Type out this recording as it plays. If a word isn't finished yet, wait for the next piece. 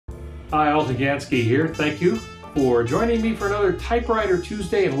Hi, Alton Gansky here. Thank you for joining me for another Typewriter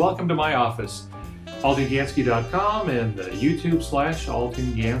Tuesday, and welcome to my office. AltonGansky.com and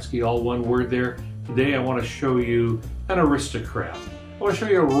YouTube/Alton Gansky, all one word there. Today I want to show you an aristocrat. I want to show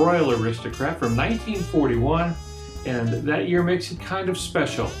you a Royal Aristocrat from 1941, and that year makes it kind of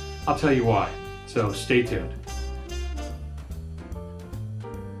special. I'll tell you why, so stay tuned.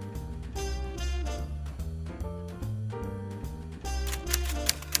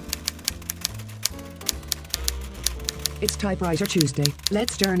 It's Typewriter Tuesday.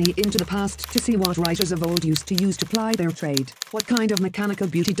 Let's journey into the past to see what writers of old used to use to ply their trade. What kind of mechanical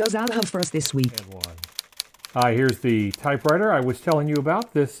beauty does Al have for us this week? Here's the typewriter I was telling you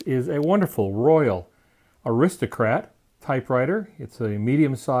about. This is a wonderful Royal Aristocrat typewriter. It's a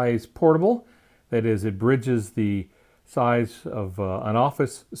medium-sized portable. That is, it bridges the size of an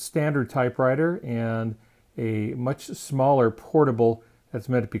office standard typewriter and a much smaller portable that's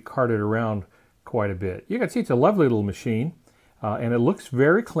meant to be carted around quite a bit. You can see it's a lovely little machine, and it looks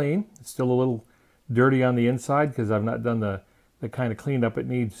very clean. It's still a little dirty on the inside because I've not done the kind of cleanup it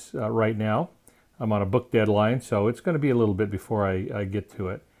needs right now. I'm on a book deadline, so it's going to be a little bit before I get to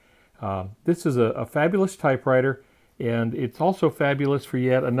it. This is a fabulous typewriter, and it's also fabulous for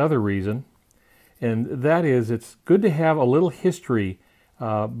yet another reason, and that is it's good to have a little history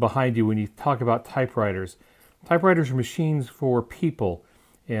behind you when you talk about typewriters. Typewriters are machines for people,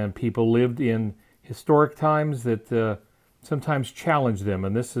 and people lived in historic times that sometimes challenge them,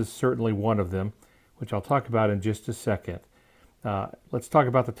 and this is certainly one of them, which I'll talk about in just a second. Let's talk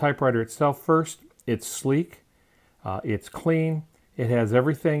about the typewriter itself first. It's sleek, it's clean, it has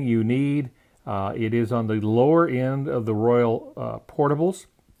everything you need. It is on the lower end of the Royal portables.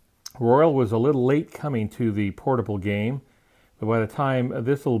 Royal was a little late coming to the portable game, but by the time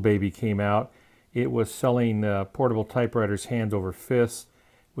this little baby came out, it was selling portable typewriters hand over fist.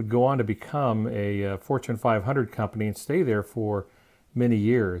 Would go on to become a Fortune 500 company and stay there for many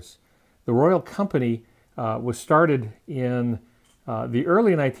years. The Royal Company was started in the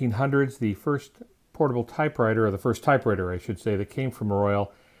early 1900s. The first portable typewriter, or the first typewriter, I should say, that came from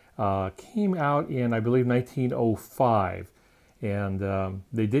Royal came out in, I believe, 1905. And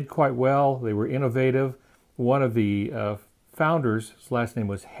they did quite well. They were innovative. One of the founders, his last name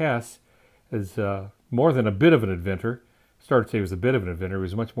was Hess, is more than a bit of an inventor. Started to say he was a bit of an inventor. He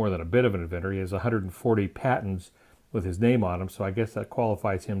was much more than a bit of an inventor. He has 140 patents with his name on them, so I guess that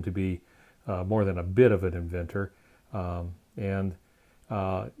qualifies him to be more than a bit of an inventor.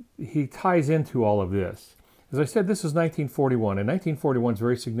 He ties into all of this. As I said, this is 1941, and 1941 is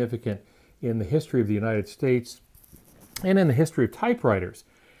very significant in the history of the United States and in the history of typewriters.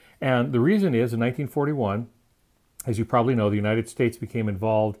 And the reason is, in 1941, as you probably know, the United States became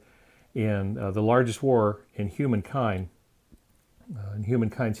involved in the largest war in humankind's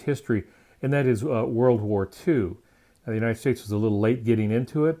history, and that is World War II. Now, the United States was a little late getting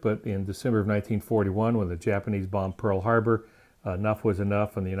into it, but in December of 1941, when the Japanese bombed Pearl Harbor, enough was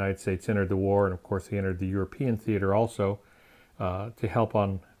enough, and the United States entered the war, and of course they entered the European theater also to help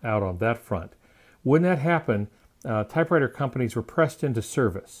out on that front. When that happened, typewriter companies were pressed into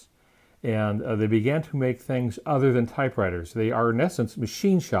service, and they began to make things other than typewriters. They are, in essence,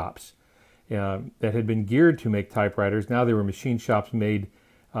 machine shops that had been geared to make typewriters. Now they were machine shops made,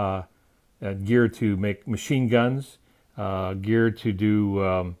 geared to make machine guns, geared to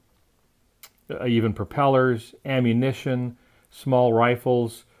do even propellers, ammunition, small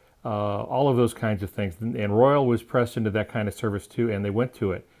rifles, all of those kinds of things. And Royal was pressed into that kind of service too, and they went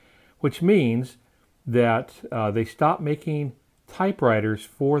to it, which means that they stopped making typewriters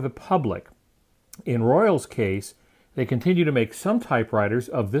for the public. In Royal's case, they continue to make some typewriters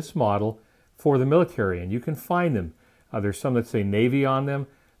of this model for the military, and you can find them. There's some that say Navy on them.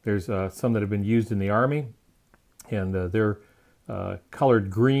 There's some that have been used in the Army, and they're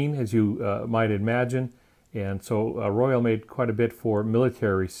colored green, as you might imagine. And so Royal made quite a bit for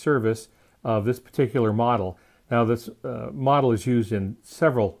military service of this particular model. Now, this model is used in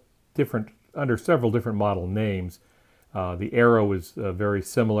under several different model names. The Arrow is very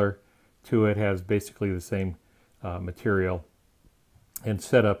similar to it, has basically the same material and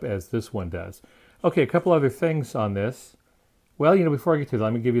setup as this one does. Okay, a couple other things on this. Well, before I get to that,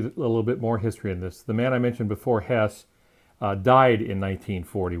 let me give you a little bit more history on this. The man I mentioned before, Hess, died in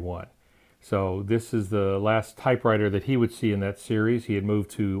 1941. So this is the last typewriter that he would see in that series. He had moved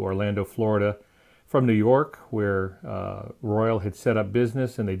to Orlando, Florida from New York, where Royal had set up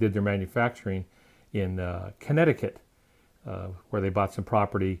business, and they did their manufacturing in Connecticut, where they bought some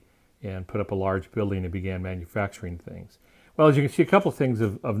property and put up a large building and began manufacturing things. Well, as you can see, a couple things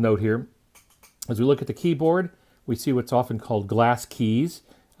of note here. As we look at the keyboard, we see what's often called glass keys.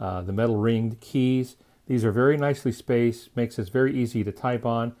 the metal ringed keys. These are very nicely spaced, makes this very easy to type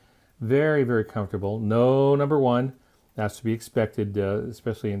on. Very, very comfortable. No number one. That's to be expected,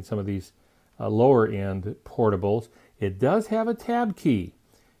 especially in some of these lower end portables. It does have a tab key,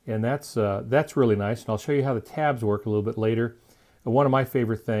 and that's really nice. And I'll show you how the tabs work a little bit later. And one of my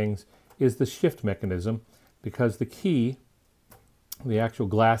favorite things is the shift mechanism, because the key, the actual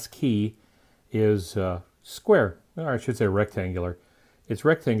glass key, is square, or I should say rectangular. It's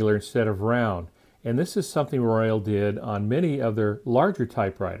rectangular instead of round. And this is something Royal did on many of their larger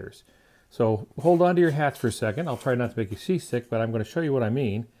typewriters. So hold on to your hats for a second. I'll try not to make you seasick, but I'm going to show you what I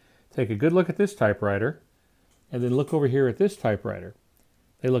mean. Take a good look at this typewriter, and then look over here at this typewriter.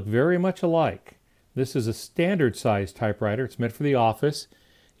 They look very much alike. This is a standard size typewriter. It's meant for the office.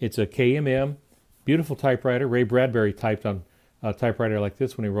 It's a KMM, beautiful typewriter. Ray Bradbury typed on a typewriter like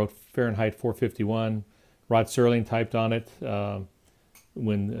this when he wrote Fahrenheit 451. Rod Serling typed on it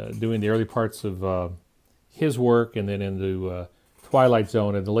when doing the early parts of his work, and then into Twilight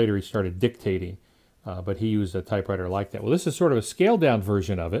Zone, and then later he started dictating. But he used a typewriter like that. Well, this is sort of a scaled down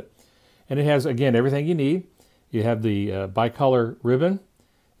version of it. And it has, again, everything you need. You have the bicolor ribbon,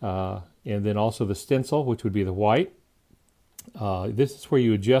 and then also the stencil, which would be the white. This is where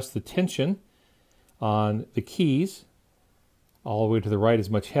you adjust the tension on the keys. All the way to the right is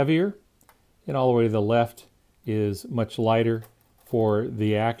much heavier, and all the way to the left is much lighter for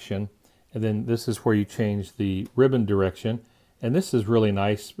the action. And then this is where you change the ribbon direction. And this is really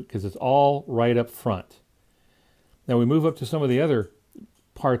nice because it's all right up front. Now we move up to some of the other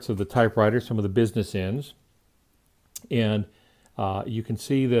parts of the typewriter, some of the business ends. And you can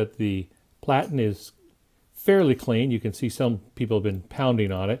see that the platen is fairly clean. You can see some people have been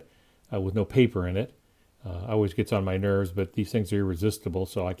pounding on it with no paper in it. Always gets on my nerves, but these things are irresistible,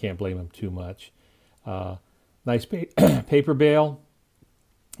 so I can't blame them too much. Nice paper bail,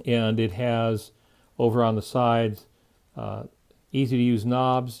 and it has over on the sides easy to use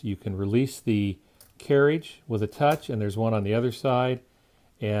knobs. You can release the carriage with a touch, and there's one on the other side.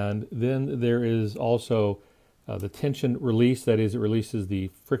 And then there is also the tension release. That is, it releases the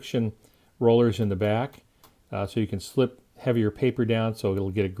friction rollers in the back. So you can slip heavier paper down so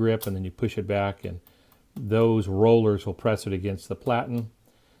it'll get a grip, and then you push it back, and those rollers will press it against the platen.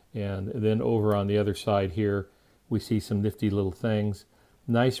 And then over on the other side here, we see some nifty little things.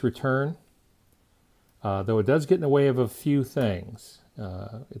 Nice return. Though it does get in the way of a few things.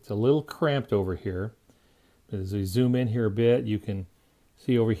 It's a little cramped over here. As we zoom in here a bit, you can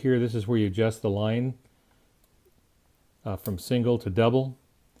see over here, this is where you adjust the line from single to double.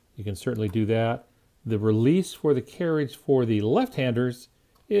 You can certainly do that. The release for the carriage for the left-handers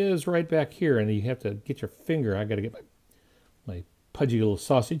is right back here, and you have to get your finger. I got to get my pudgy little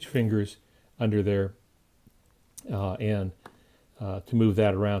sausage fingers under there and to move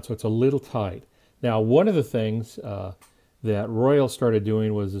that around. So it's a little tight. Now, one of the things that Royal started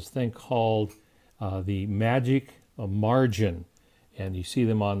doing was this thing called the magic margin, and you see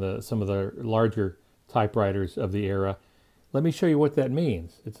them on some of the larger typewriters of the era. Let me show you what that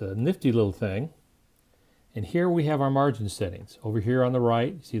means. It's a nifty little thing. And here we have our margin settings. Over here on the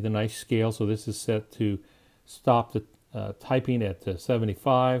right, you see the nice scale. So this is set to stop the typing at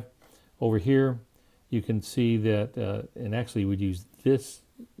 75. Over here, you can see that, and actually we'd use this,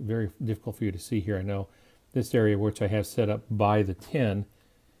 very difficult for you to see here, I know, this area which I have set up by the 10,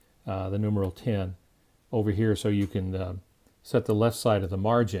 the numeral 10, over here, so you can set the left side of the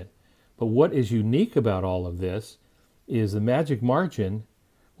margin. But what is unique about all of this is the magic margin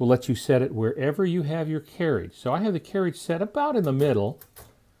will let you set it wherever you have your carriage. So I have the carriage set about in the middle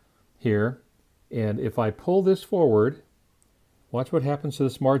here, and if I pull this forward, watch what happens to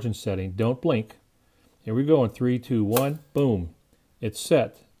this margin setting. Don't blink. Here we go in 3, 2, 1, boom. It's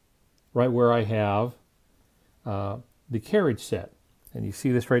set right where I have the carriage set. And you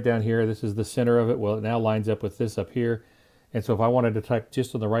see this right down here. This is the center of it. Well, it now lines up with this up here. And so if I wanted to type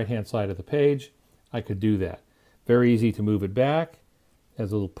just on the right-hand side of the page, I could do that. Very easy to move it back.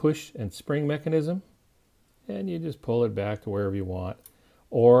 Has a little push and spring mechanism, and you just pull it back to wherever you want.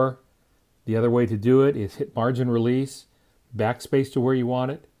 Or the other way to do it is hit margin release, backspace to where you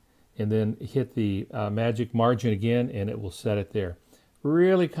want it, and then hit the magic margin again, and it will set it there.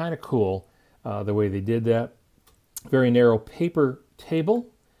 Really kind of cool the way they did that. Very narrow paper table.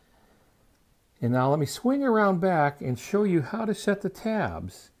 And now let me swing around back and show you how to set the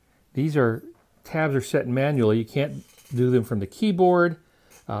tabs. Tabs are set manually. You can't do them from the keyboard.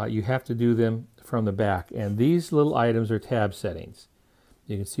 You have to do them from the back. And these little items are tab settings.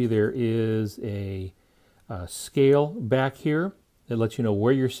 You can see there is a scale back here that lets you know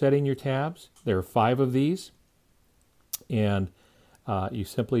where you're setting your tabs. There are 5 of these. And You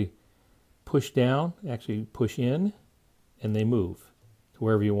simply push down, actually push in, and they move to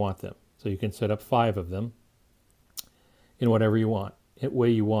wherever you want them. So you can set up 5 of them in whatever you want, way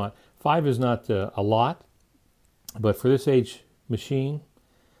you want. 5 is not a lot, but for this age machine,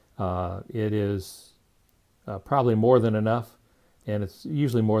 it is probably more than enough, and it's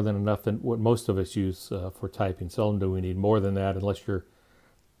usually more than enough than what most of us use for typing. Seldom do we need more than that unless you're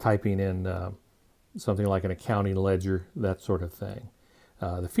typing in something like an accounting ledger, that sort of thing.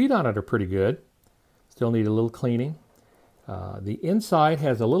 The feet on it are pretty good. Still need a little cleaning. The inside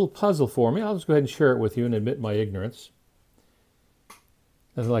has a little puzzle for me. I'll just go ahead and share it with you and admit my ignorance.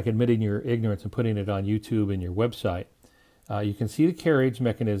 That's like admitting your ignorance and putting it on YouTube and your website. You can see the carriage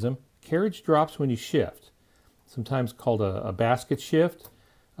mechanism. Carriage drops when you shift. Sometimes called a basket shift,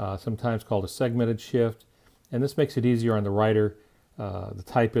 sometimes called a segmented shift. And this makes it easier on the writer, the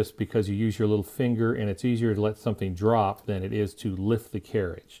typist, because you use your little finger and it's easier to let something drop than it is to lift the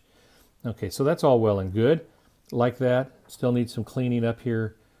carriage. Okay, so that's all well and good. Like that, still needs some cleaning up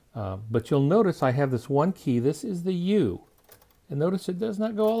here. But you'll notice I have this one key. This is the U. And notice it does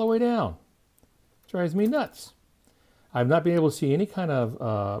not go all the way down. It drives me nuts. I've not been able to see any kind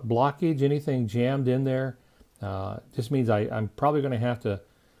of blockage, anything jammed in there. Just means I'm probably going to have to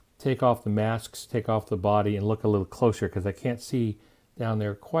take off the masks, take off the body, and look a little closer because I can't see down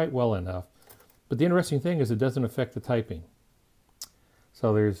there quite well enough. But the interesting thing is it doesn't affect the typing.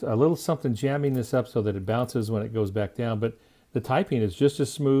 So there's a little something jamming this up so that it bounces when it goes back down, but the typing is just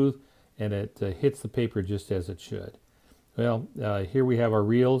as smooth and it hits the paper just as it should. Well, here we have our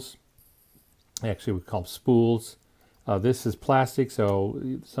reels. Actually, we call them spools. This is plastic,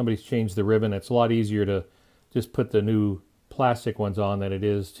 so somebody's changed the ribbon. It's a lot easier to just put the new plastic ones on than it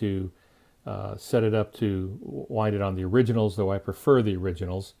is to set it up to wind it on the originals, though I prefer the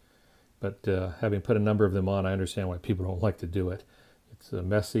originals. But having put a number of them on, I understand why people don't like to do it. It's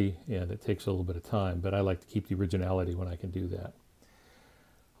messy and it takes a little bit of time, but I like to keep the originality when I can do that.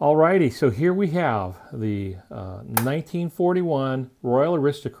 Alrighty, so here we have the 1941 Royal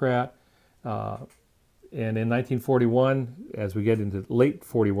Aristocrat. And in 1941, as we get into late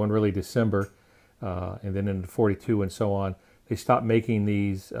 41, really December, and then into 42 and so on, they stopped making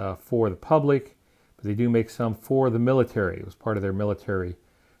these for the public, but they do make some for the military. It was part of their military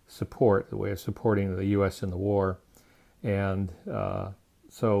support, the way of supporting the U.S. in the war. And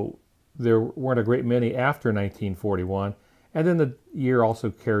so there weren't a great many after 1941. And then the year also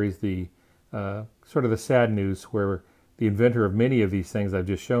carries the sort of the sad news where the inventor of many of these things I've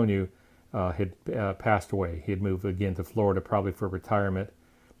just shown you had passed away. He had moved again to Florida, probably for retirement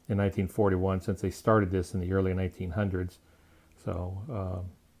in 1941, since they started this in the early 1900s. So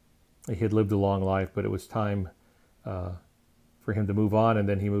he had lived a long life, but it was time for him to move on, and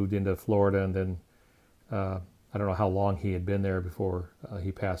then he moved into Florida, and then I don't know how long he had been there before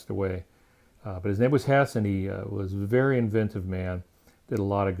he passed away. But his name was Hess, and he was a very inventive man, did a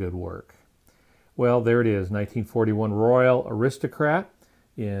lot of good work. Well, there it is, 1941 Royal Aristocrat,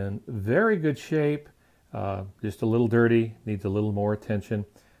 in very good shape, just a little dirty, needs a little more attention.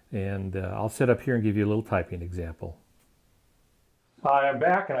 And I'll sit up here and give you a little typing example. Hi, I'm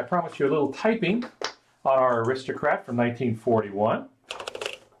back, and I promised you a little typing on our Aristocrat from 1941.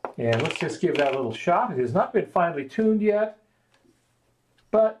 And let's just give that a little shot. It has not been finely tuned yet,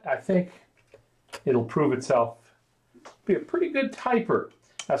 but I think it'll prove itself to be a pretty good typer.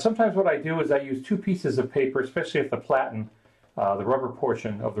 Now, sometimes what I do is I use 2 pieces of paper, especially if the platen, the rubber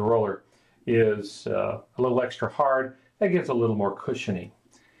portion of the roller, is a little extra hard. That gives a little more cushioning.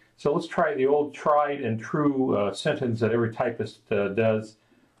 So let's try the old tried and true sentence that every typist does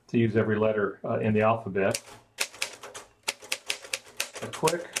to use every letter in the alphabet. A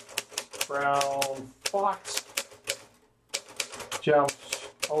quick brown fox jumps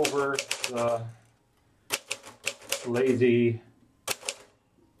over the lazy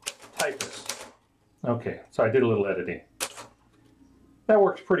typist. Okay, so I did a little editing. That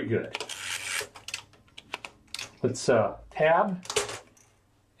works pretty good. Let's tab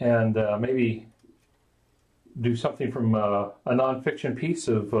and maybe do something from a nonfiction piece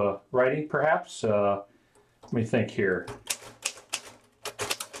of writing, perhaps. Let me think here.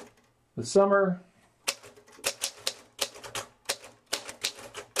 The summer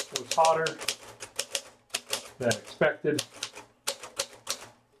was hotter than expected,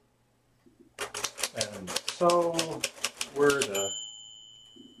 and so were the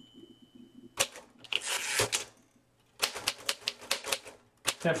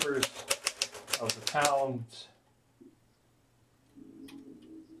tempers of the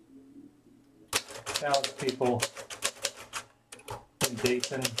townspeople in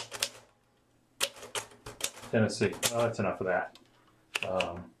Dayton, Tennessee. Well, that's enough of that.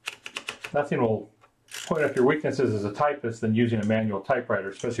 Nothing will point out your weaknesses as a typist than using a manual typewriter,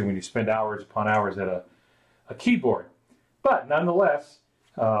 especially when you spend hours upon hours at a keyboard. But nonetheless,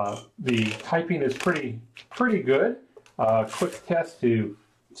 the typing is pretty good. Quick test to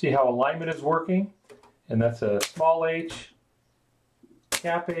see how alignment is working, and that's a small h,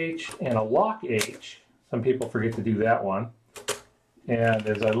 cap h, and a lock h. Some people forget to do that one. And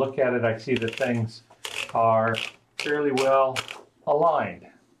as I look at it, I see that things are fairly well aligned.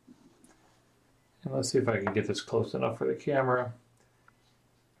 And let's see if I can get this close enough for the camera.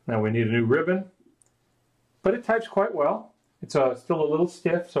 Now we need a new ribbon, but it types quite well. It's still a little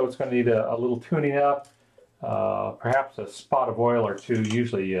stiff, so it's going to need a little tuning up, perhaps a spot of oil or two.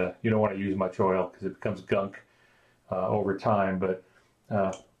 Usually you don't want to use much oil because it becomes gunk over time, but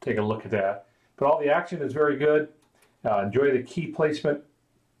take a look at that. But all the action is very good. Enjoy the key placement.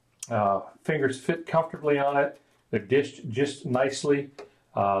 Fingers fit comfortably on it. They're dished just nicely.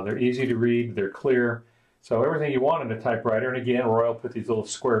 They're easy to read. They're clear. So everything you want in a typewriter. And again, Royal put these little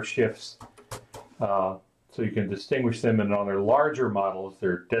square shifts so you can distinguish them. And on their larger models,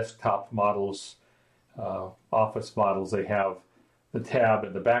 their desktop models, office models, they have the tab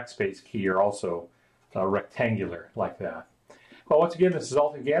and the backspace key are also rectangular like that. Well, once again, this is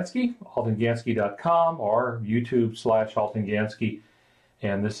Alton Gansky, altongansky.com or YouTube/Alton Gansky.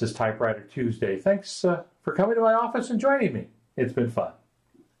 And this is Typewriter Tuesday. Thanks for coming to my office and joining me. It's been fun.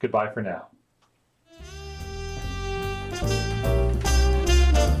 Goodbye for now.